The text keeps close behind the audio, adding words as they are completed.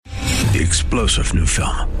The explosive new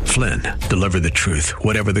film, Flynn, deliver the truth,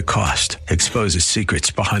 whatever the cost, exposes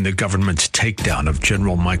secrets behind the government's takedown of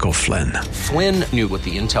General Michael Flynn. Flynn knew what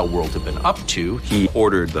the intel world had been up to. He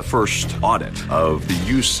ordered the first audit of the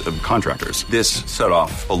use of contractors. This set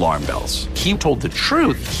off alarm bells. He told the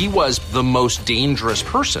truth. He was the most dangerous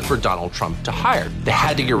person for Donald Trump to hire. They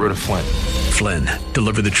had to get rid of Flynn. Flynn,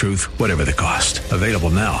 deliver the truth, whatever the cost. Available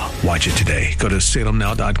now. Watch it today. Go to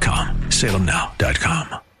salemnow.com.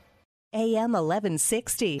 salemnow.com. AM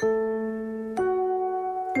 1160.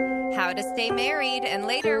 How to Stay Married. And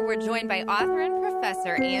later, we're joined by author and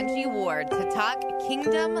professor Angie Ward to talk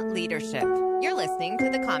kingdom leadership. You're listening to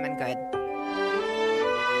The Common Good.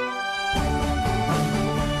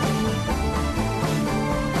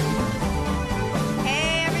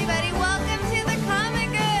 Hey, everybody. Welcome to The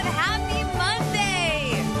Common Good. Happy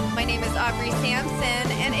Monday. My name is Aubrey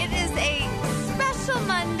Sampson, and it is a special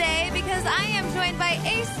Monday because I am joined by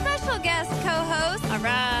a special guest co-host. All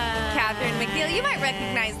right. Catherine McNeil. You might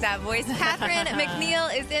recognize that voice. Catherine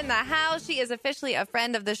McNeil is in the house. She is officially a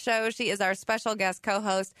friend of the show. She is our special guest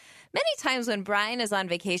co-host many times when Brian is on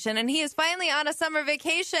vacation, and he is finally on a summer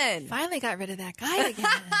vacation. Finally got rid of that guy again.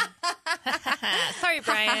 Sorry,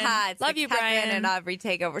 Brian. It's Love the you, Catherine Brian. and Aubrey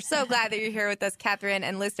takeover. So glad that you're here with us, Catherine,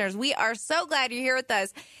 and listeners. We are so glad you're here with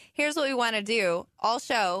us. Here's what we want to do all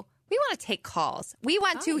show. We want to take calls. We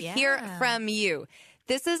want to hear from you.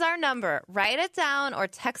 This is our number. Write it down or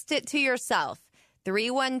text it to yourself.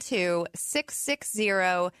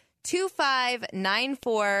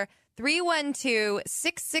 312-660-2594.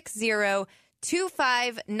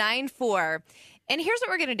 312-660-2594. And here's what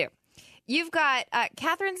we're going to do. You've got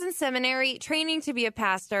Catherine's in seminary, training to be a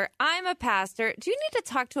pastor. I'm a pastor. Do you need to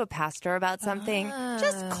talk to a pastor about something?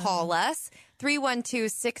 Just call us.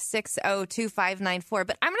 312-660-2594.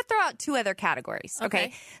 But I'm going to throw out two other categories.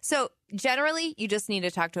 Okay. So generally, you just need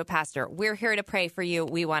to talk to a pastor. We're here to pray for you.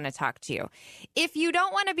 We want to talk to you. If you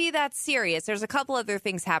don't want to be that serious, there's a couple other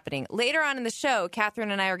things happening. Later on in the show,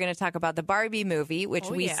 Catherine and I are going to talk about the Barbie movie,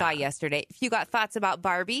 which we saw yesterday. If you got thoughts about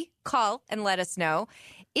Barbie, call and let us know.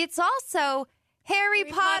 It's also Harry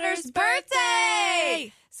Potter's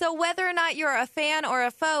birthday! So whether or not you're a fan or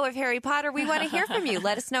a foe of Harry Potter, we want to hear from you.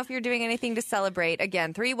 Let us know if you're doing anything to celebrate.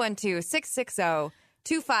 Again,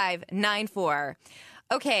 312-660-2594.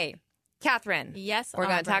 Okay, Catherine. Yes, we're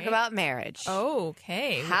going to talk about marriage.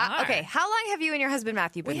 Okay. Okay, how long have you and your husband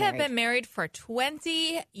Matthew been married? We have been married for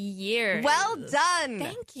 20 years. Well done.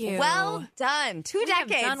 Thank you. Well done. 2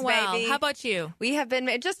 decades, have done well. baby. How about you? We have been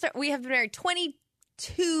married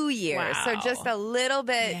 22 years. Wow. So just a little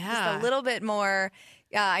bit more.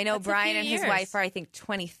 I know That's Brian and his wife are, I think,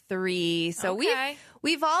 23. So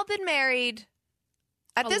we've all been married.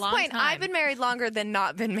 At this point, I've been married longer than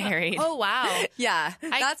not been married. Oh, wow. Yeah.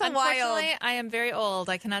 That's a while. Unfortunately, I am very old.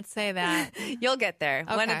 I cannot say that. You'll get there.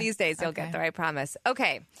 One of these days, you'll get there. I promise.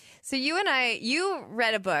 Okay. So you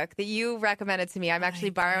read a book that you recommended to me. I'm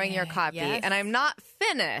actually borrowing your copy, and I'm not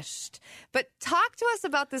finished. But talk to us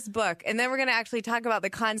about this book, and then we're going to actually talk about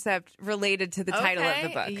the concept related to the title of the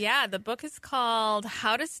book. Yeah, the book is called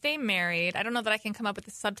How to Stay Married. I don't know that I can come up with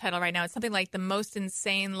the subtitle right now. It's something like The Most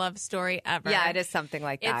Insane Love Story Ever. Yeah, it is something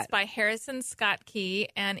like that. It's by Harrison Scott Key,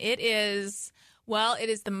 and it is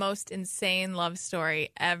the most insane love story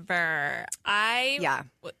ever. I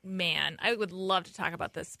would love to talk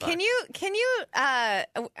about this book. Can you,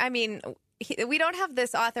 we don't have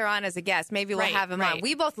this author on as a guest. Maybe we'll have him on.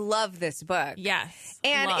 We both love this book. Yes.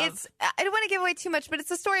 And I don't want to give away too much, but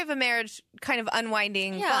it's a story of a marriage kind of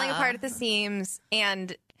unwinding, falling apart at the seams,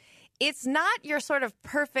 and it's not your sort of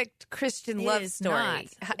perfect Christian love story. Not.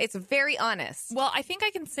 It's very honest. Well, I think I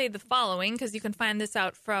can say the following, because you can find this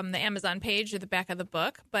out from the Amazon page or the back of the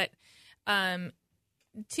book. But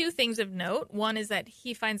two things of note. One is that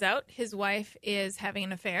he finds out his wife is having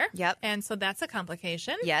an affair. Yep. And so that's a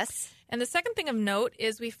complication. Yes. And the second thing of note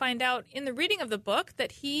is we find out in the reading of the book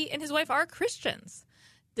that he and his wife are Christians,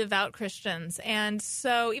 devout Christians. And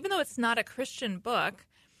so even though it's not a Christian book,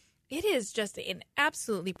 it is just an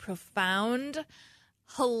absolutely profound,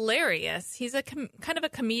 hilarious. He's a kind of a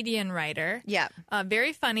comedian writer. Yeah.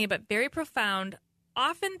 Very funny, but very profound,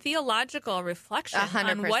 often theological reflection 100%.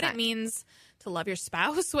 On what it means to love your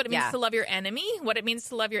spouse, what it means to love your enemy, what it means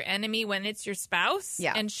to love your enemy when it's your spouse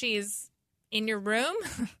and she's in your room.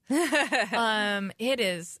 It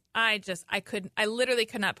is, I literally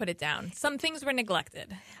could not put it down. Some things were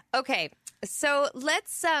neglected. Okay. So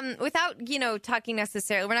let's, without, talking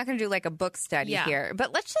necessarily, we're not going to do like a book study here,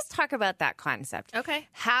 but let's just talk about that concept. Okay.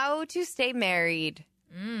 How to stay married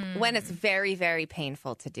when it's very, very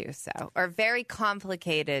painful to do so or very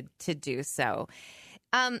complicated to do so.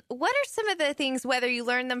 What are some of the things, whether you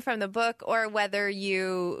learn them from the book or whether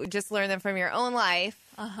you just learn them from your own life?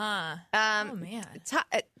 Oh, man.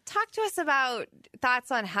 Talk to us about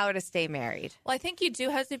thoughts on how to stay married. Well, I think you do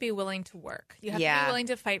have to be willing to work. You have to be willing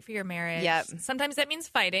to fight for your marriage. Yep. Sometimes that means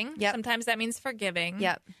fighting. Yep. Sometimes that means forgiving.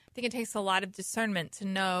 Yep. I think it takes a lot of discernment to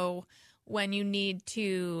know when you need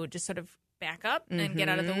to just sort of back up and get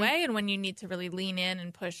out of the way, and when you need to really lean in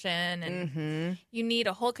and push in. And you need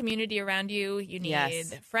a whole community around you. You need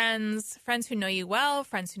friends who know you well,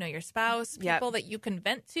 friends who know your spouse, people that you can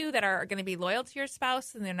vent to that are going to be loyal to your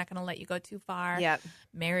spouse and they're not going to let you go too far.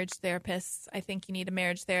 Marriage therapists. I think you need a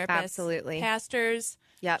marriage therapist. Absolutely. Pastors.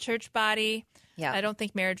 Church body. I don't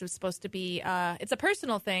think marriage was supposed to be, it's a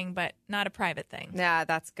personal thing, but not a private thing. Yeah,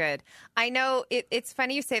 that's good. I know it's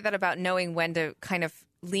funny you say that about knowing when to kind of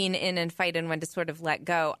lean in and fight and when to sort of let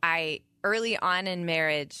go. Early on in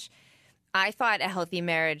marriage, I thought a healthy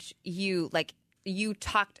marriage, you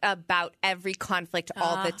talked about every conflict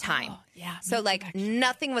all the time. So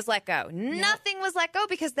nothing was let go. Nothing was let go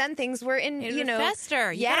because then things were in,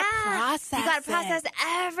 fester. You gotta process. You gotta process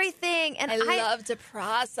everything. And I love to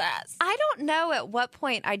process. I don't know at what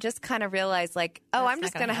point I just kind of realized I'm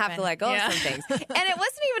just gonna have to let go of some things. And it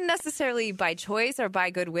wasn't even necessarily by choice or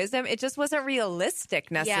by good wisdom. It just wasn't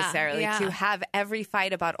realistic necessarily to have every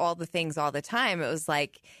fight about all the things all the time. It was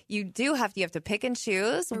like you have to pick and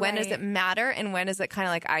choose. When does it matter and when is it kind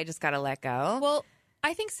of like I just gotta let go? Well,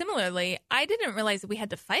 I think similarly, I didn't realize that we had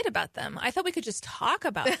to fight about them. I thought we could just talk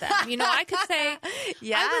about them. I could say,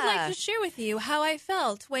 I would like to share with you how I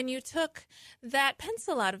felt when you took that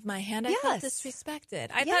pencil out of my hand. I felt disrespected.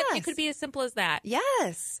 I thought it could be as simple as that.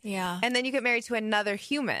 Yes. Yeah. And then you get married to another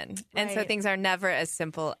human. And so things are never as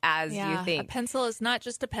simple as you think. A pencil is not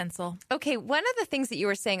just a pencil. Okay. One of the things that you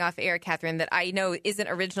were saying off air, Catherine, that I know isn't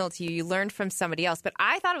original to you, you learned from somebody else, but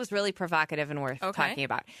I thought it was really provocative and worth talking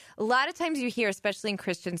about. A lot of times you hear, especially in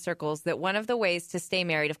Christian circles, that one of the ways to stay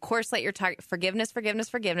married, of course, let your forgiveness,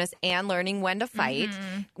 and learning when to fight,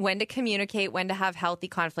 when to communicate, when to have healthy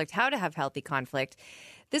conflict, how to have healthy conflict.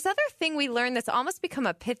 This other thing we learned that's almost become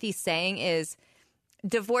a pithy saying is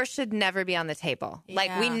divorce should never be on the table. Yeah. Like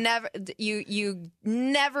you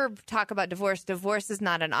never talk about divorce. Divorce is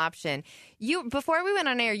not an option. Before we went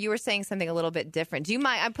on air, you were saying something a little bit different. Do you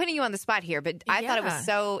mind? I'm putting you on the spot here, but I thought it was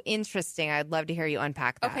so interesting. I'd love to hear you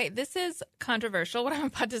unpack that. Okay, this is controversial, what I'm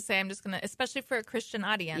about to say. I'm just going to, especially for a Christian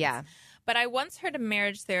audience. Yeah. But I once heard a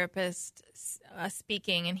marriage therapist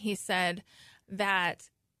speaking, and he said that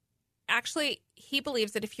actually he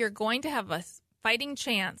believes that if you're going to have a fighting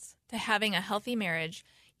chance to having a healthy marriage,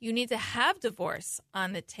 you need to have divorce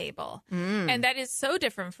on the table. And that is so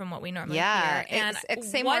different from what we normally hear. And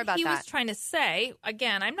say more about what he was trying to say,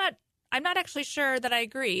 again, I'm not actually sure that I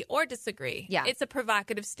agree or disagree. Yeah. It's a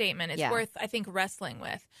provocative statement. It's worth, I think, wrestling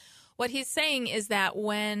with. What he's saying is that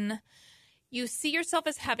when you see yourself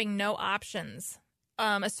as having no options,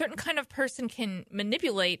 a certain kind of person can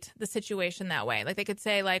manipulate the situation that way. Like they could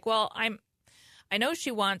say, well, I know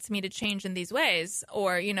she wants me to change in these ways,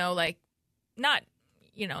 or not,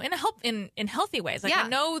 in healthy ways. I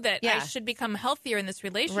know that I should become healthier in this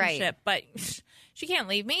relationship, but she can't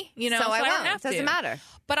leave me, so I don't have to. It doesn't matter.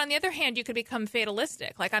 But on the other hand, you could become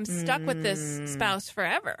fatalistic. Like I'm stuck with this spouse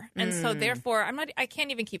forever, and so therefore I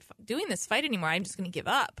can't even keep doing this fight anymore. I'm just going to give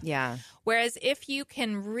up. Yeah. Whereas if you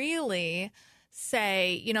can really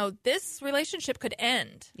say, this relationship could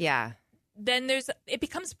end. Yeah. Then it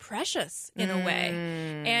becomes precious in a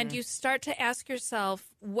way. And you start to ask yourself,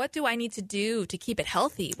 what do I need to do to keep it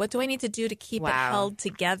healthy? What do I need to do to keep it held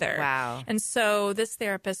together? Wow. And so this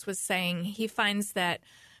therapist was saying he finds that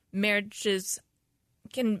marriages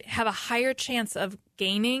can have a higher chance of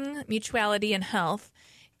gaining mutuality and health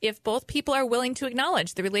if both people are willing to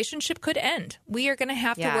acknowledge the relationship could end. We are going to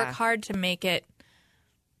have to work hard to make it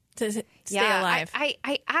to stay alive.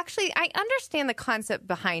 I actually understand the concept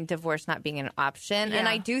behind divorce not being an option, and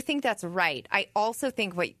I do think that's right. I also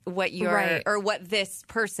think what this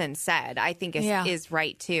person said, I think is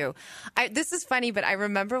right too. This is funny, but I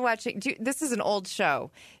remember watching. This is an old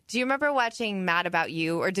show. Do you remember watching Mad About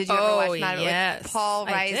You, or did you ever watch Mad About You with Paul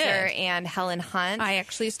Reiser and Helen Hunt? I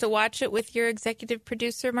actually used to watch it with your executive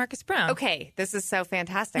producer, Marcus Brown. Okay, this is so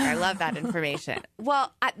fantastic. I love that information.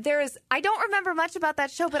 Well, I don't remember much about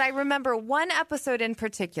that show, but I remember one episode in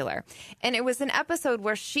particular, and it was an episode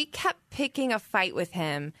where she kept picking a fight with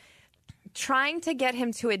him, trying to get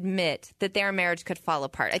him to admit that their marriage could fall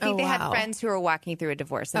apart. I think they had friends who were walking through a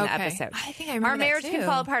divorce in the episode. I think I remember Our marriage that can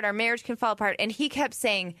fall apart. Our marriage can fall apart. And he kept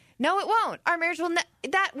saying, No, it won't. Our marriage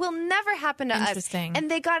that will never happen to us. Interesting.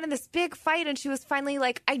 And they got in this big fight, and she was finally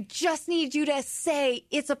like, I just need you to say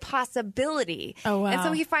it's a possibility. Oh, wow. And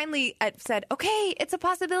so he finally said, okay, it's a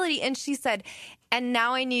possibility. And she said, and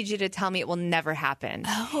now I need you to tell me it will never happen.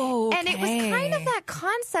 Oh, okay. And it was kind of that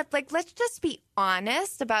concept, like, let's just be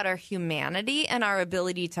honest about our humanity and our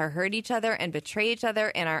ability to hurt each other and betray each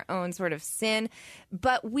other and our own sort of sin.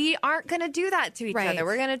 But we aren't going to do that to each other.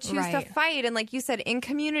 We're going to choose to fight. And like you said, in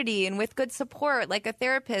community and with good support, like a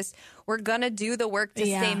therapist, we're going to do the work to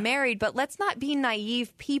stay married. But let's not be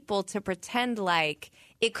naive people to pretend like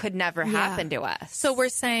it could never happen to us. So we're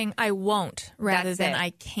saying I won't rather than I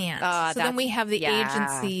can't. So then we have the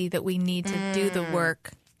agency that we need to do the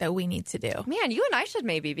work that we need to do. Man, you and I should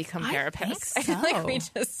maybe become therapists. I feel like we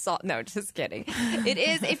just saw. No, just kidding. It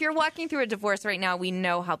is. If you're walking through a divorce right now, we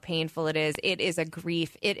know how painful it is. It is a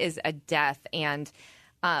grief. It is a death. And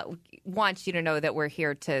want you to know that we're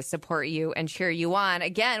here to support you and cheer you on.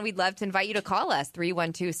 Again, we'd love to invite you to call us,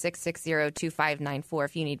 312-660-2594,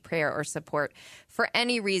 if you need prayer or support for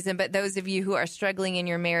any reason. But those of you who are struggling in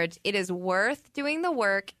your marriage, it is worth doing the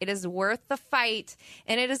work. It is worth the fight.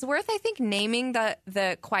 And it is worth, I think, naming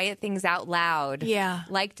the quiet things out loud,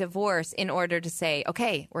 like divorce, in order to say,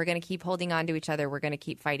 okay, we're going to keep holding on to each other. We're going to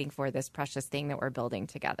keep fighting for this precious thing that we're building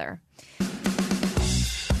together.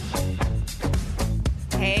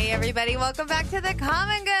 Hey, everybody. Welcome back to The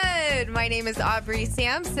Common Good. My name is Aubrey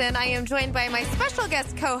Sampson. I am joined by my special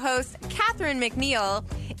guest co-host, Catherine McNeil.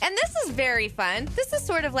 And this is very fun. This is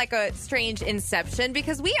sort of like a strange inception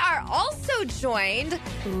because we are also joined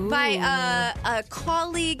by a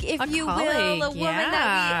colleague, if you will, a woman that we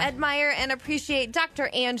admire and appreciate, Dr.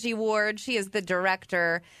 Angie Ward. She is the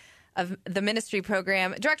director of the ministry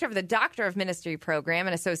program, director of the Doctor of Ministry program,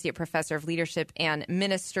 and associate professor of leadership and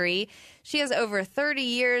ministry. She has over 30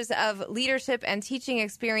 years of leadership and teaching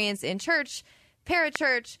experience in church,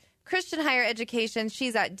 parachurch, Christian higher education.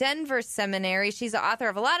 She's at Denver Seminary. She's the author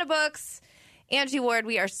of a lot of books. Angie Ward,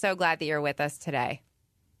 we are so glad that you're with us today.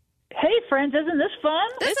 Hey, friends, isn't this fun?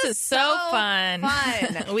 This is so fun.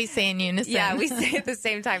 We say in unison. Yeah, we say at the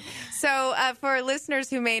same time. So for listeners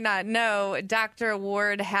who may not know, Dr.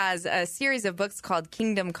 Ward has a series of books called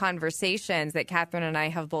Kingdom Conversations that Catherine and I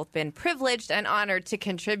have both been privileged and honored to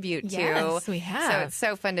contribute to. Yes, we have. So it's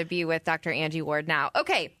so fun to be with Dr. Angie Ward now.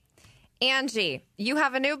 Okay, Angie, you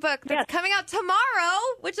have a new book that's coming out tomorrow,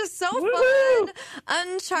 which is so fun.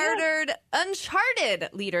 Uncharted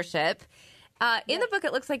Leadership. In the book,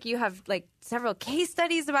 it looks like you have like several case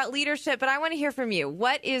studies about leadership, but I want to hear from you.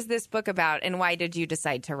 What is this book about, and why did you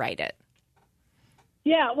decide to write it?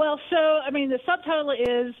 Yeah, well, so, I mean, the subtitle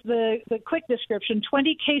is the quick description,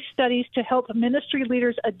 20 Case Studies to Help Ministry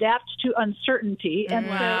Leaders Adapt to Uncertainty. And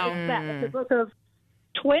so it's that. It's a book of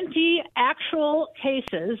 20 actual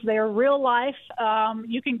cases. They're real life.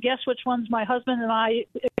 You can guess which ones my husband and I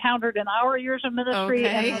encountered in our years of ministry,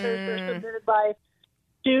 and others were submitted by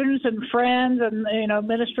students and friends and,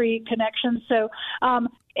 ministry connections. So,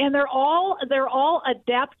 and they're all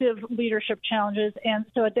adaptive leadership challenges. And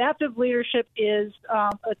so adaptive leadership is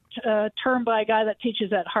a term by a guy that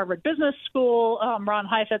teaches at Harvard Business School, Ron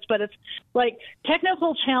Heifetz, but it's like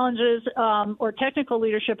technical challenges or technical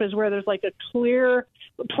leadership is where there's like a clear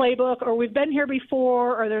playbook, or we've been here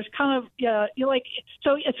before, or there's kind of,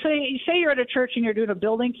 so say you're at a church and you're doing a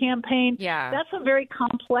building campaign. Yeah. That's a very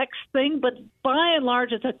complex thing, but by and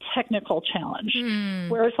large, it's a technical challenge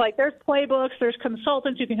where it's like there's playbooks, there's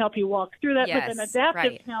consultants who can help you walk through that. Yes, but then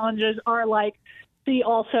adaptive challenges are like, the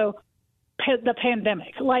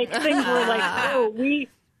pandemic, like things were like,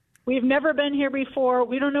 we've never been here before.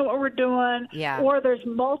 We don't know what we're doing. Yeah. Or there's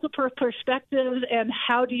multiple perspectives, and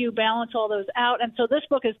how do you balance all those out? And so this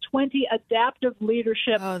book is 20 adaptive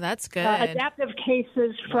leadership. Oh, that's good. Adaptive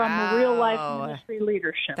cases from real life ministry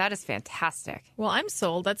leadership. That is fantastic. Well, I'm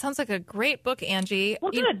sold. That sounds like a great book, Angie.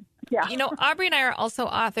 Well, good. Yeah. Aubrey and I are also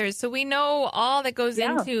authors, so we know all that goes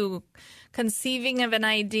into conceiving of an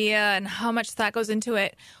idea and how much thought goes into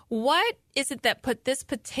it. What is it that put this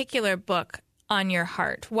particular book on your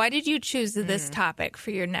heart? Why did you choose this topic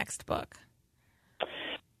for your next book?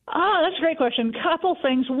 That's a great question. Couple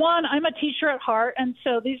things. One, I'm a teacher at heart, and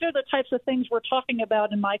so these are the types of things we're talking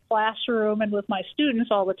about in my classroom and with my students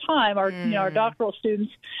all the time, our doctoral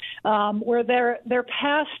students, where they're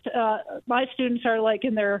past, my students are like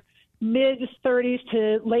in their mid-30s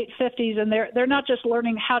to late 50s, and they're not just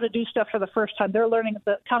learning how to do stuff for the first time. They're learning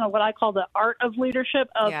the kind of what I call the art of leadership,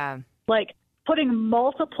 of like putting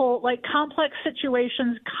multiple, like complex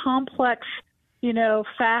situations, complex,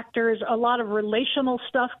 factors, a lot of relational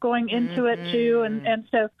stuff going into it too. And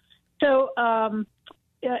so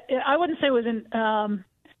I wouldn't say it was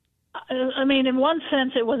I mean, in one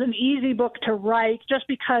sense, it was an easy book to write just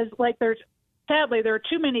because, like, sadly, there are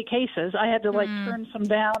too many cases. I had to, like, turn some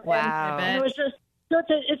down. Wow. And it was just, so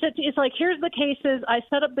it's like, here's the cases. I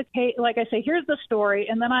set up the case, like I say, here's the story,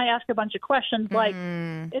 and then I ask a bunch of questions. Like,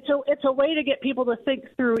 it's a way to get people to think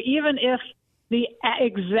through, even if the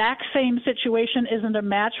exact same situation isn't a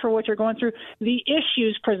match for what you're going through, the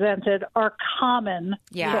issues presented are common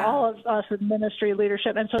to all of us in ministry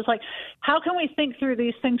leadership. And so it's like, how can we think through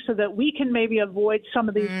these things so that we can maybe avoid some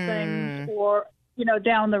of these things or,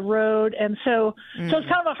 down the road? And so it's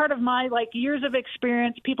kind of a heart of my, like, years of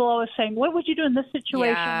experience, people always saying, what would you do in this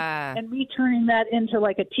situation? Yeah. And me turning that into,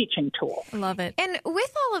 like, a teaching tool. Love it. And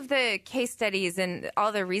with all of the case studies and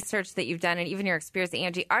all the research that you've done and even your experience,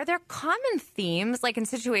 Angie, are there common themes, like in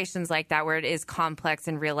situations like that where it is complex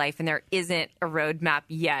in real life and there isn't a roadmap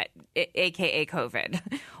yet, a.k.a.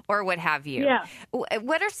 COVID or what have you? Yeah.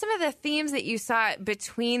 What are some of the themes that you saw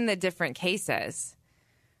between the different cases?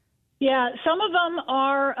 Yeah, some of them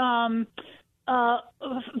are,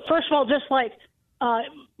 first of all, just like,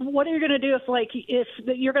 what are you going to do if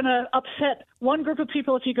you're going to upset one group of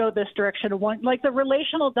people if you go this direction? Like the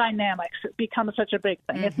relational dynamics become such a big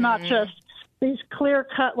thing. It's not just these clear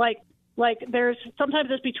cut, like there's sometimes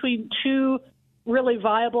it's between two really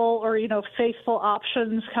viable or, faithful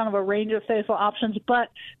options, kind of a range of faithful options, but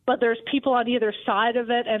there's people on either side of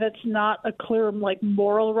it, and it's not a clear, like,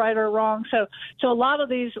 moral right or wrong. So a lot of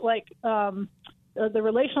these, like, the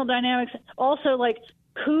relational dynamics, also, like,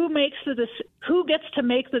 who gets to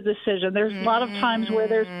make the decision? There's a lot of times where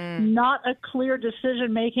there's not a clear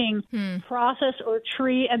decision-making process or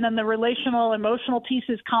tree, and then the relational, emotional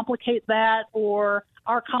pieces complicate that or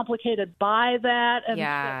are complicated by that, and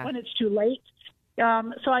when it's too late.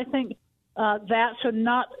 So I think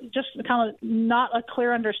not a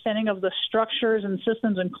clear understanding of the structures and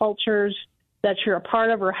systems and cultures that you're a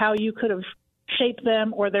part of or how you could have shaped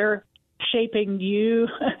them or they're shaping you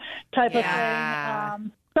type of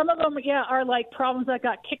thing. Some of them, are like problems that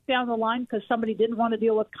got kicked down the line because somebody didn't want to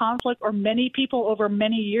deal with conflict, or many people over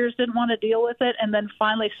many years didn't want to deal with it, and then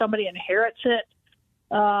finally somebody inherits it.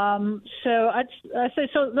 So I say,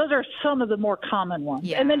 so those are some of the more common ones.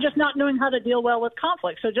 Yeah. And then just not knowing how to deal well with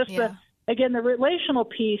conflict. So just the relational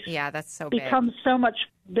piece that's so becomes so much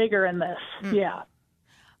bigger in this. Yeah.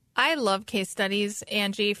 I love case studies,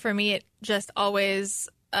 Angie. For me, it just always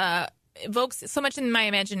evokes so much in my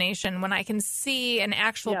imagination when I can see an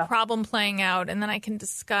actual problem playing out, and then I can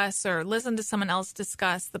discuss or listen to someone else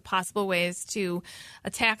discuss the possible ways to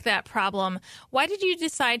attack that problem. Why did you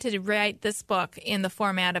decide to write this book in the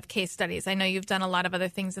format of case studies? I know you've done a lot of other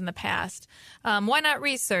things in the past. Why not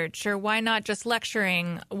research, or why not just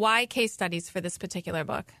lecturing? Why case studies for this particular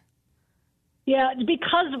book? Yeah,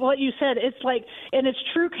 because of what you said, it's like, and it's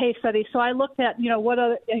true case study. So I looked at, what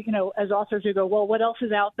other, as authors who go, well, what else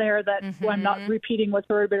is out there that I'm not repeating what's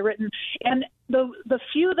already been written. And the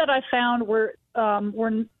few that I found were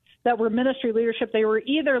ministry leadership. They were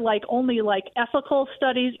either like only like ethical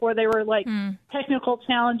studies, or they were like technical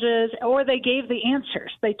challenges, or they gave the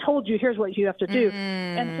answers. They told you, here's what you have to do.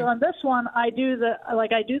 And so on this one, I do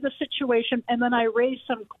the situation, and then I raise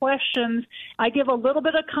some questions. I give a little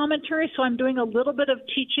bit of commentary, so I'm doing a little bit of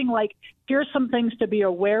teaching, like, here's some things to be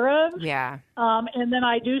aware of. Yeah. And then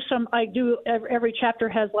every chapter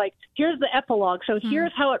has, like, here's the epilogue. So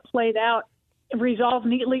here's how it played out. Resolved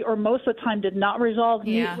neatly, or most of the time did not resolve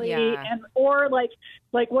neatly, and or like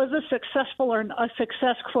was this successful or a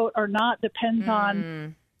success quote or not, depends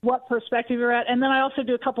on what perspective you're at. And then I also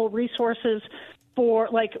do a couple of resources for,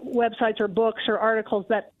 like, websites or books or articles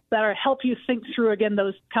that help you think through, again,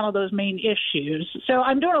 those main issues. So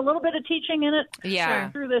I'm doing a little bit of teaching in it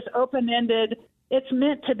through this open-ended. It's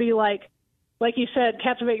meant to be like you said,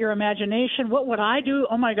 captivate your imagination. What would I do?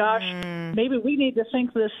 Oh my gosh, maybe we need to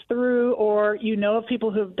think this through, or of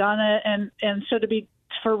people who've done it, and so to be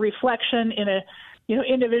for reflection in a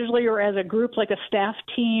individually or as a group, like a staff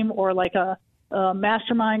team or like a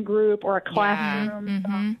mastermind group or a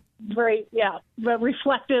classroom. Very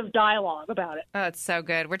reflective dialogue about it. Oh, it's so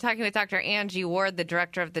good. We're talking with Dr. Angie Ward, the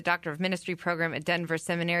director of the Doctor of Ministry program at Denver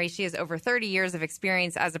Seminary. She has over 30 years of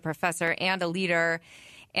experience as a professor and a leader.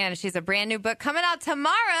 And she's a brand new book coming out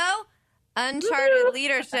tomorrow, Uncharted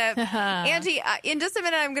Leadership. Angie, in just a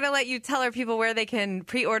minute, I'm going to let you tell our people where they can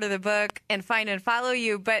pre-order the book and find and follow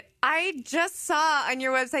you. But I just saw on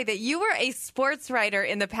your website that you were a sports writer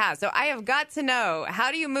in the past. So I have got to know,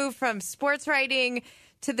 how do you move from sports writing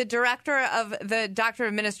to the director of the Doctor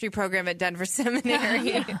of Ministry program at Denver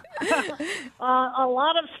Seminary? A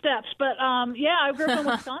lot of steps, but I grew up in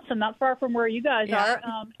Wisconsin, not far from where you guys are,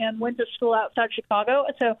 and went to school outside Chicago.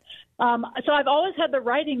 So I've always had the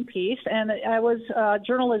writing piece, and I was a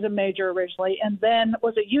journalism major originally, and then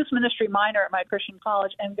was a youth ministry minor at my Christian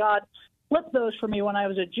college, and God flipped those for me when I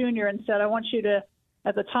was a junior and said, I want you to,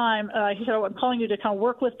 at the time, he said, I'm calling you to kind of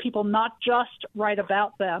work with people, not just write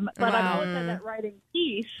about them, but I've always had that writing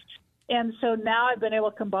piece. And so now I've been able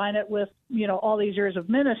to combine it with, all these years of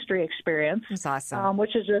ministry experience. That's awesome.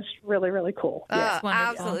 Which is just really, really cool.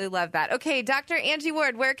 Absolutely love that. Okay, Dr. Angie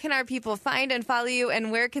Ward, where can our people find and follow you,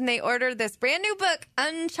 and where can they order this brand new book,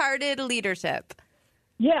 Uncharted Leadership?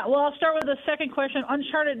 Yeah, well, I'll start with the second question,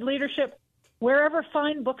 Uncharted Leadership, wherever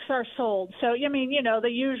fine books are sold. So, the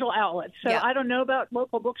usual outlets. So I don't know about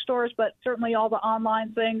local bookstores, but certainly all the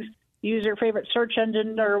online things. Use your favorite search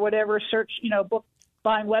engine or whatever, search, book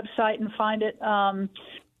buying website and find it.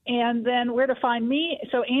 And then where to find me.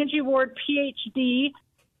 So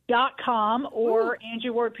AngieWardPhD.com or Angie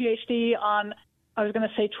Ward PhD on, I was going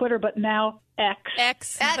to say Twitter, but now X.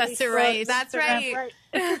 That's right. That's right.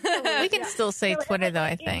 We can still say Twitter, though,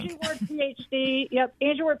 I think. Angie Ward PhD. Yep.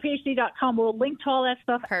 AngieWardPhD.com. We'll link to all that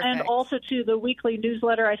stuff. Perfect. And also to the weekly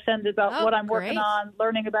newsletter I send about what I'm working on,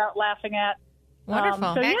 learning about, laughing at. Wonderful.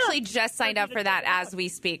 I actually just signed up for that as we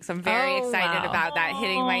speak, so I'm very excited about that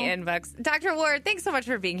hitting my inbox. Dr. Ward, thanks so much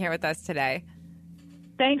for being here with us today.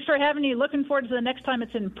 Thanks for having me. Looking forward to the next time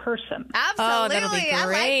it's in person. Absolutely. That'll be great. I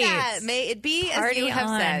like that. May it be as you have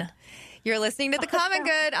said. You're listening to The Common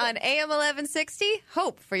Good on AM 1160.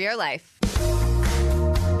 Hope for your life.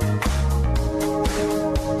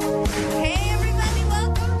 Hey, everybody.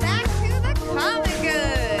 Welcome back to The Common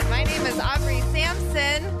Good. My name is Aubrey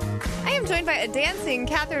Sampson. I am joined by a dancing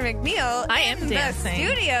Catherine McNeil. I am dancing.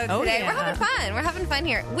 The studio today. Yeah. We're having fun. We're having fun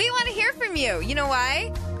here. We want to hear from you. You know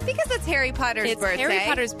why? Because it's Harry Potter's birthday. It's Harry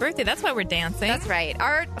Potter's birthday. That's why we're dancing. That's right.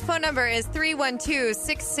 Our phone number is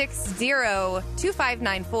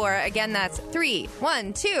 312-660-2594. Again, that's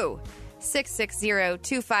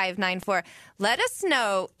 312-660-2594. Let us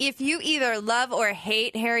know if you either love or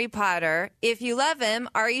hate Harry Potter. If you love him,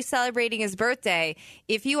 are you celebrating his birthday?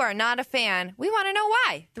 If you are not a fan, we want to know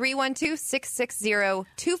why.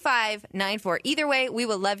 312-660-2594. Either way, we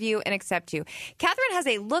will love you and accept you. Catherine has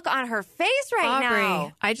a look on her face right Aubrey,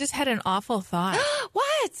 now. I just had an awful thought.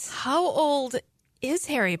 What? How old is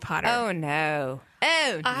Harry Potter? Oh, no.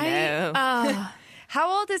 Oh, no.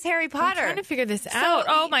 How old is Harry Potter? I'm trying to figure this out.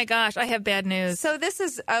 Oh, my gosh. I have bad news. So this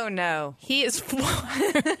is, oh, no. He is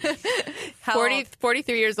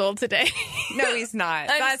 43 years old today. No, he's not.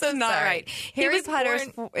 That's so not sorry. right. Harry Potter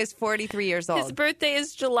is 43 years old. His birthday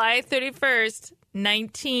is July 31st,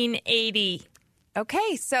 1980.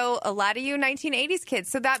 Okay, so a lot of you 1980s kids.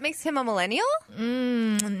 So that makes him a millennial?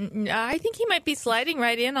 I think he might be sliding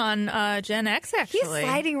right in on Gen X, actually. He's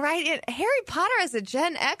sliding right in. Harry Potter is a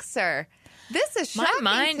Gen Xer. This is shocking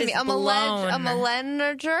My mind to me. is blown. A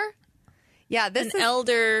millenniager? Yeah, this is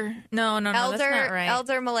elder. No, that's not right.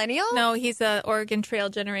 Elder millennial? No, he's a Oregon Trail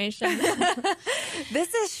generation.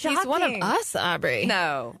 This is shocking. He's one of us, Aubrey.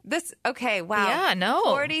 No. Okay, wow. Yeah, no.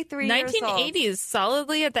 43 years old. 1980 is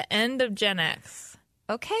solidly at the end of Gen X.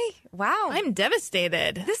 Okay, wow. I'm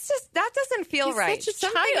devastated. That doesn't feel He's right. such a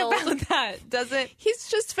Something child. about that doesn't. He's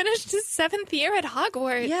just finished his 7th year at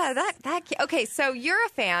Hogwarts. Yeah, that. Okay, so you're a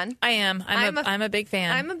fan. I am. I'm a big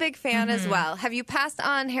fan. I'm a big fan as well. Have you passed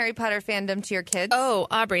on Harry Potter fandom to your kids? Oh,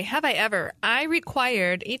 Aubrey, have I ever? I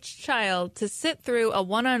required each child to sit through a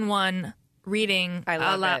one-on-one reading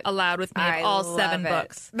aloud with me of all 7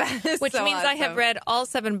 books, which so means awesome. I have read all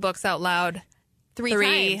 7 books out loud.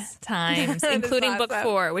 Three times, including book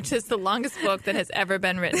 4, which is the longest book that has ever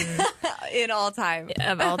been written in all time.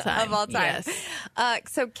 Of all time. Of all time. Yes.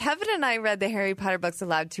 So Kevin and I read the Harry Potter books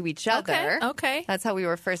aloud to each other. Okay. That's how we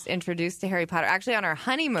were first introduced to Harry Potter. Actually, on our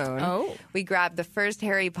honeymoon, we grabbed the first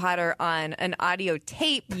Harry Potter on an audio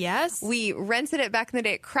tape. Yes. We rented it back in the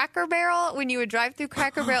day at Cracker Barrel when you would drive through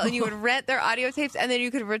Cracker Barrel and you would rent their audio tapes and then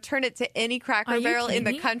you could return it to any Cracker Barrel in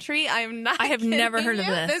the country. I have never heard of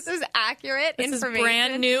this. This is accurate information. This is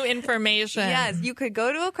brand new information. Yes, you could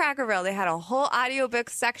go to a Cracker Barrel. They had a whole audiobook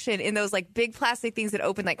section in those like big plastic things that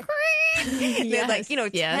open like they had like 10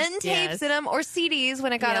 tapes in them or CDs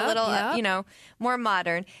when it got a little more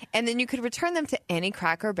modern, and then you could return them to any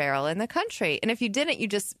Cracker Barrel in the country. And if you didn't, you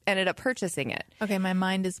just ended up purchasing it. Okay, my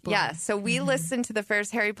mind is blown. Yeah, so we listened to the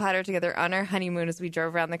first Harry Potter together on our honeymoon as we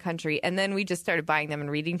drove around the country, and then we just started buying them and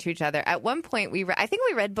reading to each other. At one point, I think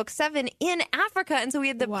we read book 7 in Africa, and so we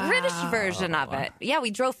had the British version of love it. Yeah,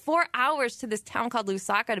 we drove 4 hours to this town called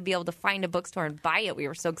Lusaka to be able to find a bookstore and buy it. We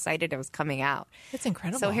were so excited it was coming out. It's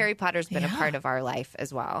incredible. So Harry Potter's been a part of our life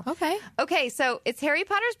as well. Okay, so it's Harry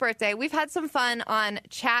Potter's birthday. We've had some fun on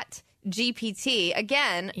Chat GPT.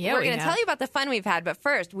 Again, we're going to tell you about the fun we've had, but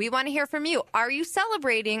first, we want to hear from you. Are you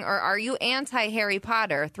celebrating or are you anti-Harry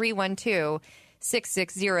Potter?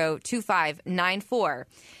 312-660-2594.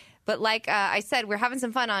 But like I said, we're having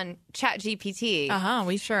some fun on ChatGPT.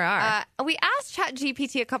 We sure are. We asked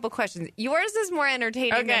ChatGPT a couple questions. Yours is more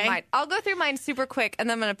entertaining than mine. I'll go through mine super quick, and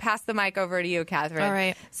then I'm going to pass the mic over to you, Catherine. All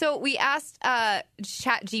right. So we asked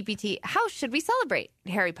ChatGPT, how should we celebrate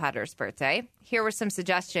Harry Potter's birthday? Here were some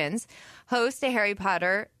suggestions. Host a Harry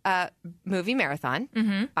Potter movie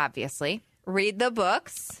marathon, obviously. Read the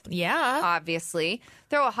books. Yeah. Obviously.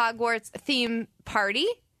 Throw a Hogwarts theme party.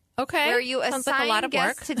 Okay. Where you Sounds assign like a lot of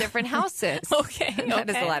guests work. to different houses. That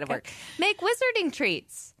is a lot of work. Make wizarding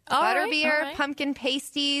treats. Butterbeer, pumpkin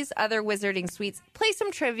pasties, other wizarding sweets. Play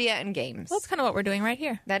some trivia and games. Well, that's kind of what we're doing right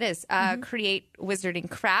here. That is. Create wizarding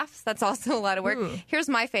crafts. That's also a lot of work. Here's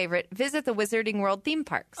my favorite. Visit the Wizarding World theme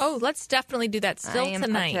parks. Oh, let's definitely do that still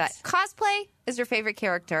tonight. Cosplay is your favorite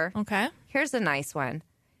character. Okay. Here's a nice one.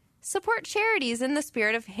 Support charities in the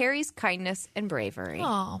spirit of Harry's kindness and bravery.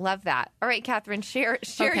 Aw. Love that. All right, Catherine, share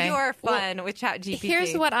your fun with ChatGPT.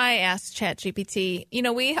 Here's what I asked ChatGPT. You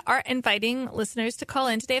know, we are inviting listeners to call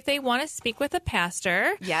in today if they want to speak with a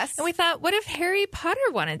pastor. Yes. And we thought, what if Harry Potter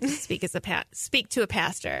wanted to speak speak to a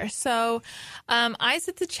pastor? So I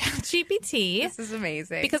said to ChatGPT, this is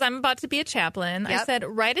amazing. because I'm about to be a chaplain. Yep. I said,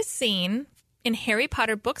 write a scene in Harry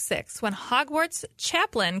Potter Book 6 when Hogwarts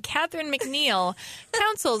chaplain Catherine McNeil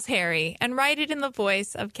counsels Harry, and write it in the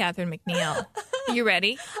voice of Catherine McNeil. Are you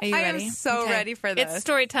ready? Are you ready? I am so ready for this. It's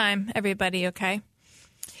story time, everybody, okay?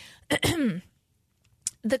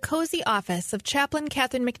 The cozy office of Chaplain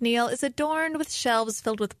Catherine McNeil is adorned with shelves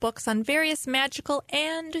filled with books on various magical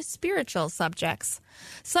and spiritual subjects.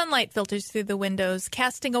 Sunlight filters through the windows,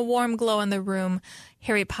 casting a warm glow in the room.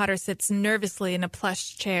 Harry Potter sits nervously in a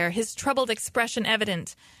plush chair, his troubled expression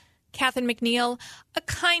evident. Catherine McNeil, a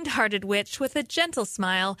kind-hearted witch with a gentle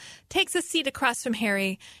smile, takes a seat across from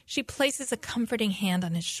Harry. She places a comforting hand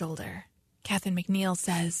on his shoulder. Catherine McNeil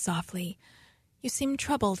says softly, "You seem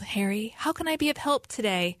troubled, Harry. How can I be of help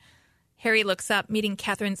today?" Harry looks up, meeting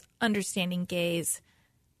Catherine's understanding gaze,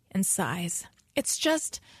 and sighs. "It's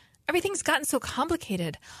just, everything's gotten so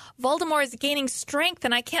complicated. Voldemort is gaining strength,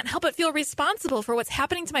 and I can't help but feel responsible for what's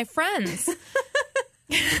happening to my friends."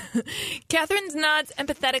 Catherine nods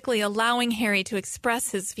empathetically, allowing Harry to express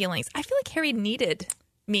his feelings. I feel like Harry needed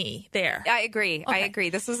me there. I agree. Okay. I agree.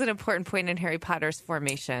 This was an important point in Harry Potter's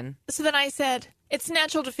formation. So then I said, "It's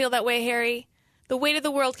natural to feel that way, Harry. The weight of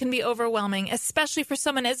the world can be overwhelming, especially for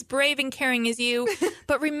someone as brave and caring as you.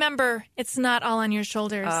 But remember, it's not all on your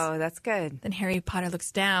shoulders." Oh, that's good. Then Harry Potter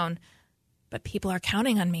looks down. "But people are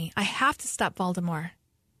counting on me. I have to stop Voldemort."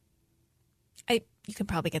 You can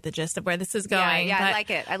probably get the gist of where this is going. Yeah, but I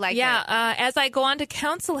like it. as I go on to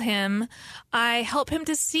counsel him, I help him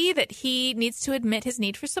to see that he needs to admit his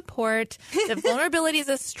need for support, that vulnerability is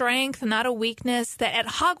a strength, not a weakness, that at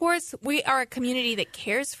Hogwarts, we are a community that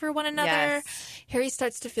cares for one another. Yes. Harry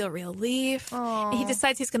starts to feel relief. And he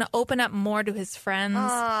decides he's going to open up more to his friends.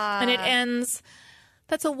 And it ends,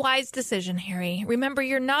 "That's a wise decision, Harry. Remember,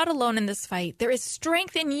 you're not alone in this fight. There is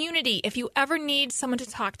strength in unity. If you ever need someone to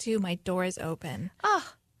talk to, my door is open." Oh,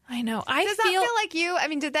 I know. Does that feel like you? I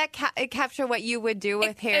mean, did that capture what you would do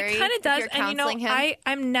with Harry? It kind of does. You're counseling him?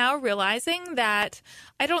 I'm now realizing that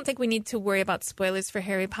I don't think we need to worry about spoilers for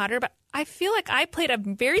Harry Potter, but I feel like I played a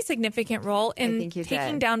very significant role in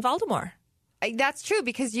taking down Voldemort. That's true,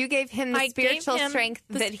 because you gave him the spiritual strength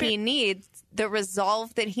that he needs, the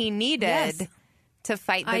resolve that he needed to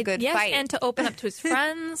fight the good fight. And to open up to his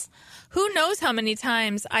friends. Who knows how many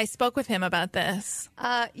times I spoke with him about this.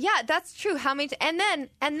 Yeah, that's true. How many? And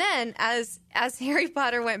then, as Harry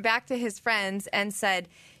Potter went back to his friends and said,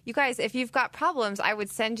 "You guys, if you've got problems, I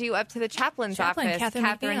would send you up to the chaplain's office,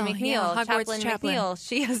 Catherine McNeil. Yeah, Hogwarts chaplain. McNeil.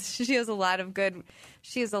 She has a lot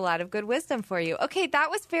of good wisdom for you." Okay, that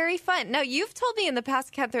was very fun. Now, you've told me in the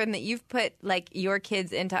past, Catherine, that you've put like your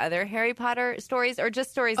kids into other Harry Potter stories, or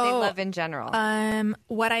just stories they love in general.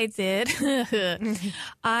 What I did,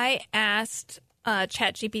 I asked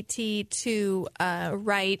ChatGPT to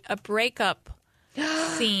write a breakup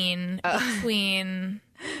scene between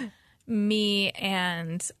me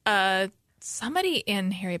and somebody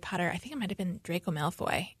in Harry Potter. I think it might have been Draco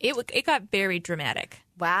Malfoy. It got very dramatic.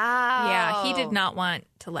 Wow. Yeah, he did not want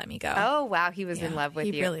to let me go. Oh, wow. He was in love with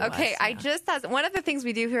you. Really okay, was, I just asked, one of the things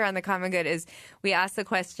we do here on The Common Good is we ask the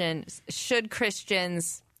question, should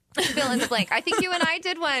Christians Fill in the blank. I think you and I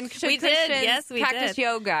did one. We did. Yes, we practice did.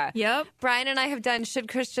 yoga. Yep. Brian and I have done Should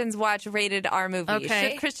Christians Watch Rated R Movies? Okay.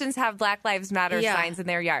 Should Christians have Black Lives Matter signs in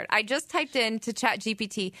their yard? I just typed in to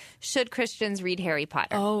ChatGPT, should Christians read Harry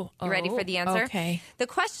Potter? Oh. You ready for the answer? Okay. The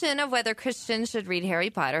question of whether Christians should read Harry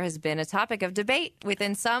Potter has been a topic of debate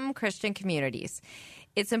within some Christian communities.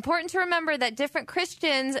 It's important to remember that different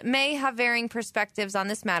Christians may have varying perspectives on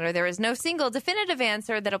this matter. There is no single definitive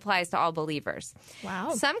answer that applies to all believers.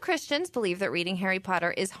 Wow. Some Christians believe that reading Harry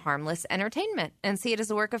Potter is harmless entertainment and see it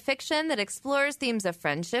as a work of fiction that explores themes of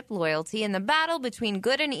friendship, loyalty, and the battle between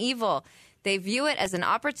good and evil. They view it as an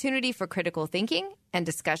opportunity for critical thinking and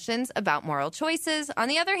discussions about moral choices. On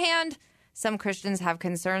the other hand, some Christians have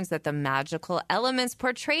concerns that the magical elements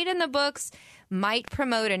portrayed in the books might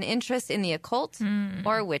promote an interest in the occult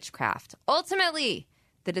or witchcraft. Ultimately,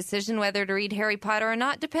 the decision whether to read Harry Potter or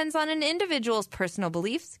not depends on an individual's personal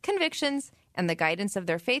beliefs, convictions, and the guidance of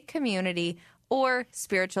their faith community or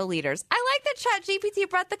spiritual leaders. I like that ChatGPT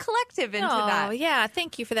brought the collective into that. Oh, yeah.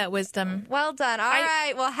 Thank you for that wisdom. Well done. All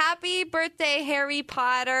right. Well, happy birthday, Harry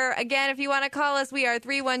Potter. Again, if you want to call us, we are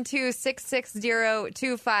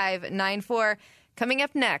 312-660-2594. Coming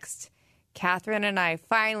up next, Catherine and I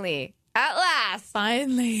finally, at last,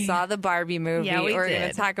 saw the Barbie movie. Yeah, We're did.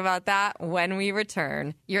 going to talk about that when we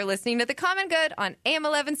return. You're listening to The Common Good on AM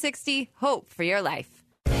 1160. Hope for your life.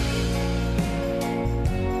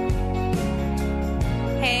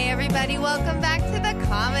 Hey, everybody. Welcome back to The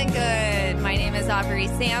Common Good. My name is Aubrey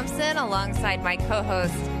Sampson alongside my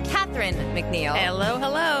co-host, Catherine McNeil. Hello,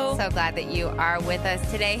 hello. So glad that you are with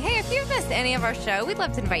us today. Hey, if you've missed any of our show, we'd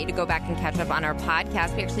love to invite you to go back and catch up on our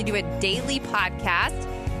podcast. We actually do a daily podcast.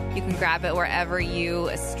 You can grab it wherever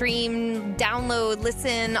you stream, download,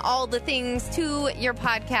 listen, all the things to your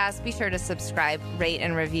podcast. Be sure to subscribe, rate,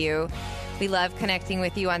 and review. We love connecting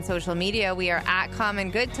with you on social media. We are at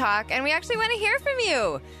Common Good Talk, and we actually want to hear from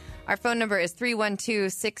you. Our phone number is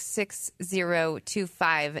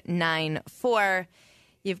 312-660-2594.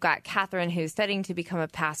 You've got Catherine, who's studying to become a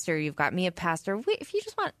pastor. You've got me, a pastor. If you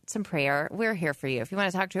just want some prayer, we're here for you. If you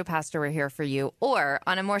want to talk to a pastor, we're here for you. Or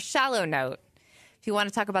on a more shallow note, if you want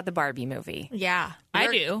to talk about the Barbie movie. Yeah, I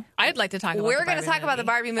do. I'd like to talk about We're going to talk about the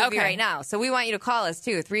Barbie movie Okay. right now. So we want you to call us,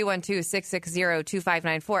 too,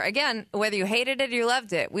 312-660-2594. Again, whether you hated it or you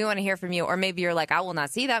loved it, we want to hear from you. Or maybe you're like, I will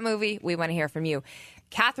not see that movie. We want to hear from you.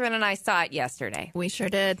 Catherine and I saw it yesterday. We sure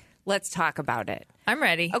did. Let's talk about it. I'm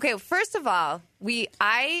ready. Okay, first of all,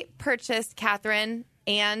 I purchased Catherine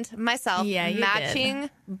and myself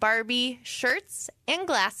matching Barbie shirts and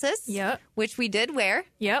glasses, which we did wear.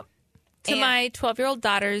 Yep. To my 12-year-old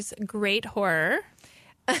daughter's great horror.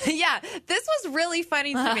 Yeah, this was really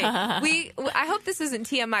funny to me. I hope this isn't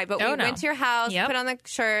TMI, but we went to your house, put on the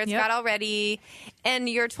shirts, got all ready, and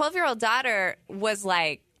your 12-year-old daughter was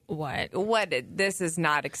like, What? This is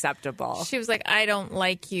not acceptable. She was like, I don't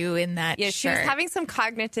like you in that shirt. She was having some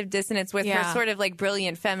cognitive dissonance with her sort of like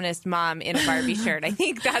brilliant feminist mom in a Barbie shirt. I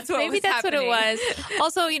think that's what Maybe was that's happening. what it was.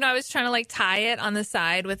 Also, I was trying to like tie it on the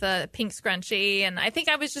side with a pink scrunchie, and I think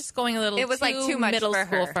I was just going a little. It was like too much middle for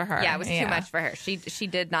school her. for her. Yeah, it was too much for her. She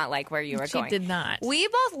did not like where you were going. She did not. We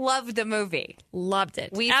both loved the movie. Loved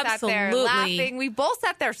it. We Absolutely. sat there laughing. We both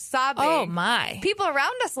sat there sobbing. Oh my! People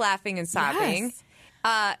around us laughing and sobbing. Yes.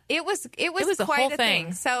 It was a quite whole a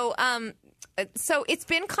thing. So it's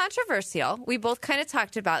been controversial. We both kind of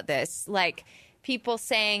talked about this, like people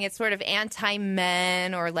saying it's sort of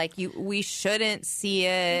anti-men, or like we shouldn't see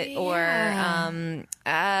it, or I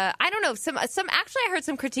don't know. Some actually, I heard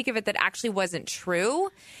some critique of it that actually wasn't true.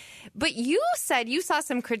 But you said you saw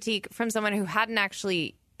some critique from someone who hadn't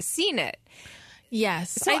actually seen it.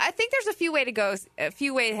 Yes. So I think there's a few ways to go.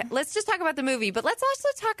 Let's just talk about the movie, but let's also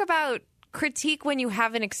talk about critique when you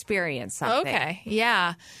haven't experienced something. Okay.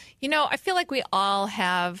 Yeah. I feel like we all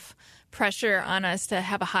have pressure on us to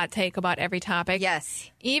have a hot take about every topic. Yes.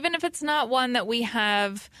 Even if it's not one that we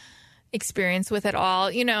have experience with at all.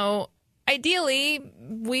 Ideally,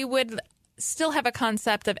 we would still have a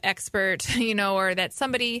concept of expert, or that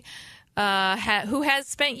somebody who has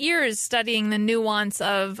spent years studying the nuance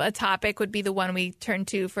of a topic would be the one we turn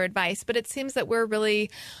to for advice. But it seems that we're really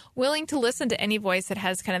willing to listen to any voice that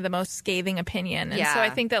has kind of the most scathing opinion. And so I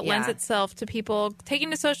think that lends itself to people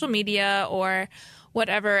taking to social media or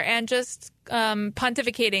whatever and just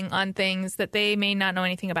pontificating on things that they may not know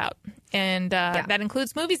anything about. And that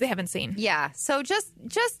includes movies they haven't seen. Yeah. So just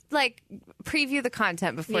like preview the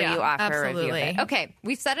content before you offer a review of it. Okay.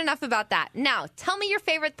 We've said enough about that. Now, tell me your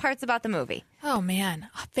favorite parts about the movie. Oh, man.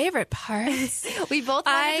 Favorite parts? We both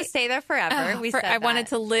wanted to stay there forever. I wanted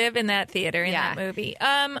to live in that theater in that movie.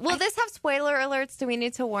 Will this have spoiler alerts? Do we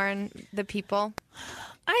need to warn the people?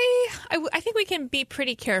 I think we can be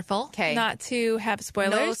pretty careful not to have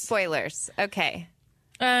spoilers. No spoilers. Okay.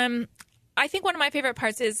 I think one of my favorite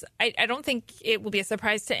parts is I don't think it will be a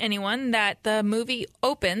surprise to anyone that the movie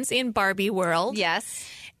opens in Barbie world. Yes.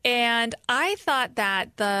 And I thought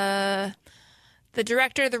that the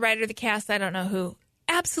director, the writer, the cast, I don't know who,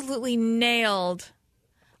 absolutely nailed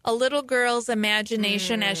a little girl's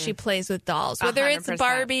imagination as she plays with dolls. Whether 100%. it's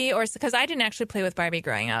Barbie or... Because I didn't actually play with Barbie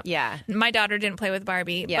growing up. Yeah. My daughter didn't play with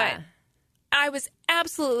Barbie. Yeah. But I was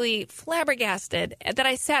absolutely flabbergasted that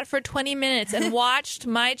I sat for 20 minutes and watched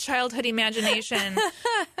my childhood imagination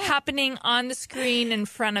happening on the screen in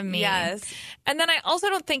front of me. Yes. And then I also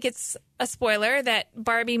don't think it's a spoiler that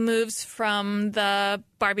Barbie moves from the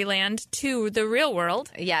Barbie land to the real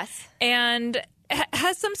world. Yes. And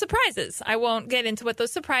has some surprises. I won't get into what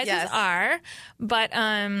those surprises are, but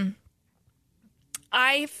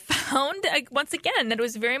I found, once again, that it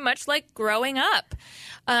was very much like growing up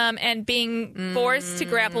and being forced to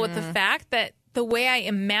grapple with the fact that the way I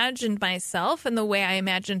imagined myself and the way I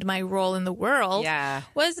imagined my role in the world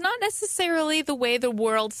was not necessarily the way the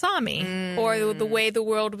world saw me or the way the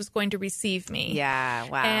world was going to receive me. Yeah,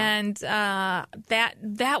 wow. And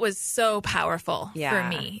that was so powerful for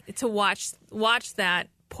me to watch that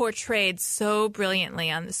portrayed so brilliantly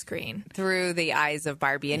on the screen. Through the eyes of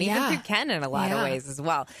Barbie and even through Ken in a lot of ways as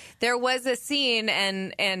well. There was a scene,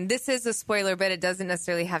 and this is a spoiler, but it doesn't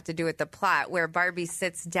necessarily have to do with the plot, where Barbie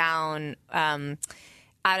sits down at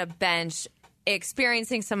a bench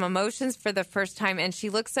experiencing some emotions for the first time, and she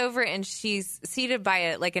looks over and she's seated by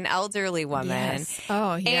an elderly woman. Yes.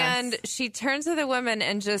 Oh, yes. And she turns to the woman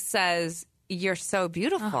and just says, "You're so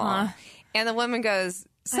beautiful." And the woman goes,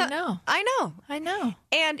 I know.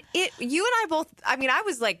 And you and I both, I mean, I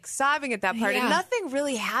was sobbing at that part and nothing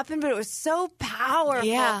really happened, but it was so powerful.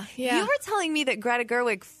 Yeah. You were telling me that Greta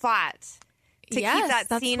Gerwig fought to keep that scene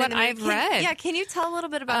that's in what the I've read. Yeah, can you tell a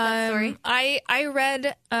little bit about that story? I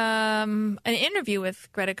read an interview with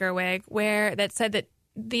Greta Gerwig that said that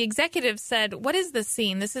the executive said, "What is this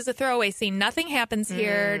scene? This is a throwaway scene. Nothing happens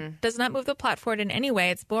here. Does not move the plot forward in any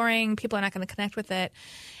way. It's boring. People are not going to connect with it."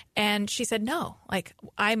 And she said, "No,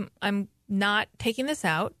 I'm not taking this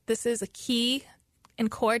out. This is a key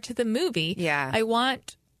and core to the movie. Yeah. I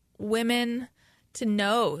want women to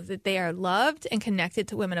know that they are loved and connected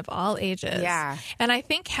to women of all ages." Yeah. And I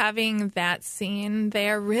think having that scene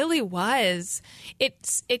there really was,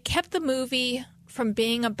 it kept the movie from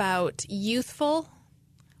being about youthful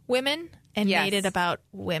women and made it about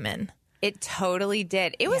women. It totally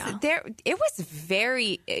did. It was there. It was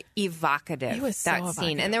very evocative. It was so that evocative.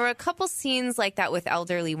 scene, and there were a couple scenes like that with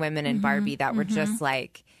elderly women in Barbie that were just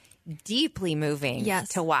deeply moving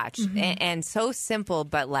to watch, and so simple,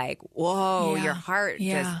 but whoa, your heart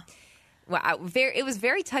just wow. It was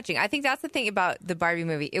very touching. I think that's the thing about the Barbie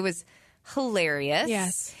movie. It was hilarious.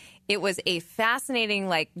 Yes. It was a fascinating,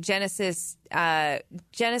 Genesis 1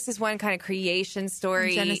 kind of creation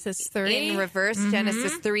story. Genesis 3. In reverse.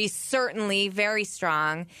 Genesis 3, certainly very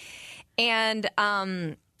strong. And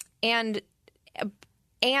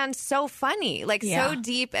so funny. So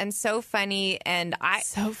deep and so funny. And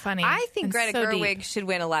so funny. I think and Greta so Gerwig deep. should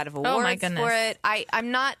win a lot of Oh, my awards goodness. for it. I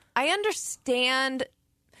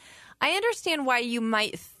understand why you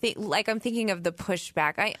might think, I'm thinking of the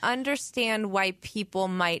pushback. I understand why people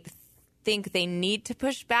might think they need to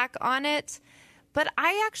push back on it, but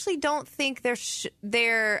I actually don't think I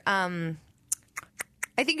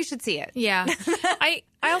think you should see it. Yeah.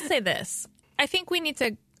 I'll say this. I think we need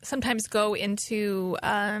to sometimes go into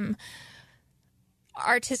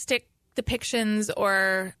artistic depictions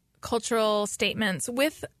or cultural statements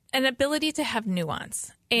with an ability to have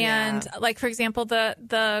nuance. And for example,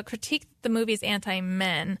 the critique the movie's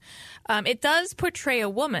anti-men, it does portray a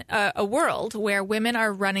world where women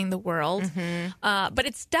are running the world, but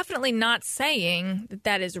it's definitely not saying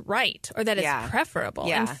that is right or that is preferable.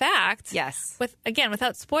 In fact,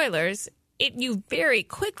 without spoilers, you very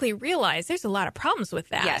quickly realize there's a lot of problems with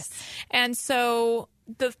that. Yes. And so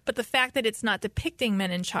the fact that it's not depicting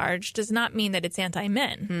men in charge does not mean that it's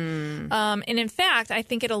anti-men. And in fact, I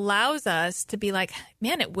think it allows us to be like,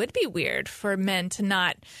 man, it would be weird for men to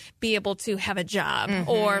not be able to have a job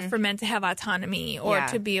or for men to have autonomy or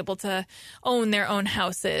to be able to own their own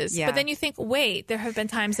houses. Yeah. But then you think, wait, there have been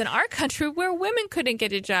times in our country where women couldn't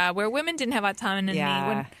get a job, where women didn't have autonomy,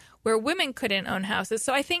 where women couldn't own houses.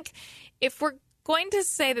 So I think if we're going to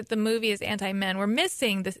say that the movie is anti-men, we're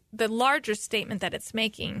missing the larger statement that it's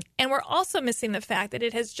making. And we're also missing the fact that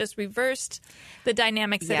it has just reversed the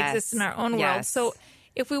dynamics that exist in our own world. So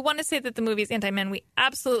if we want to say that the movie is anti-men, we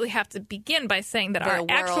absolutely have to begin by saying that our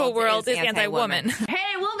world actual world is anti-woman.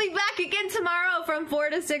 Hey, we'll be back again tomorrow from 4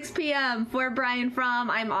 to 6 p.m. For Brian Fromm,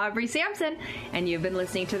 I'm Aubrey Sampson, and you've been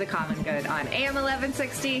listening to The Common Good on AM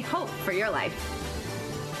 1160. Hope for your life.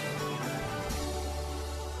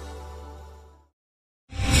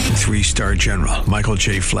 Three-star General Michael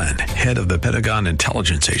J. Flynn, head of the Pentagon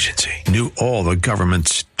Intelligence Agency, knew all the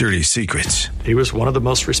government's dirty secrets. He was one of the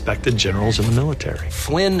most respected generals in the military.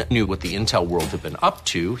 Flynn knew what the intel world had been up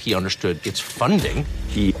to. He understood its funding.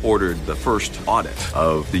 He ordered the first audit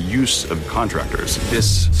of the use of contractors.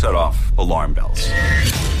 This set off alarm bells.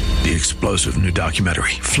 The explosive new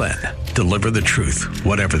documentary, Flynn, Deliver the Truth,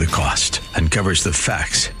 Whatever the Cost, uncovers the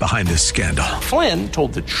facts behind this scandal. Flynn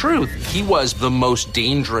told the truth. He was the most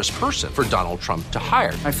dangerous person for Donald Trump to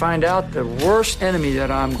hire. I find out the worst enemy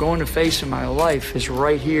that I'm going to face in my life is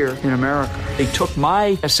right here in America. They took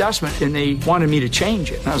my assessment and they wanted me to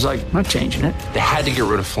change it. And I was like, I'm not changing it. They had to get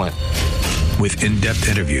rid of Flynn. With in-depth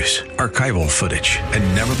interviews, archival footage,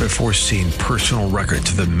 and never-before-seen personal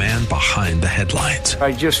records of the man behind the headlines.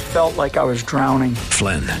 I just felt like I was drowning.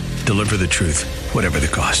 Flynn, Deliver the Truth, Whatever the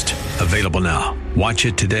Cost. Available now. Watch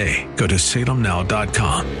it today. Go to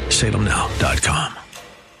salemnow.com. salemnow.com.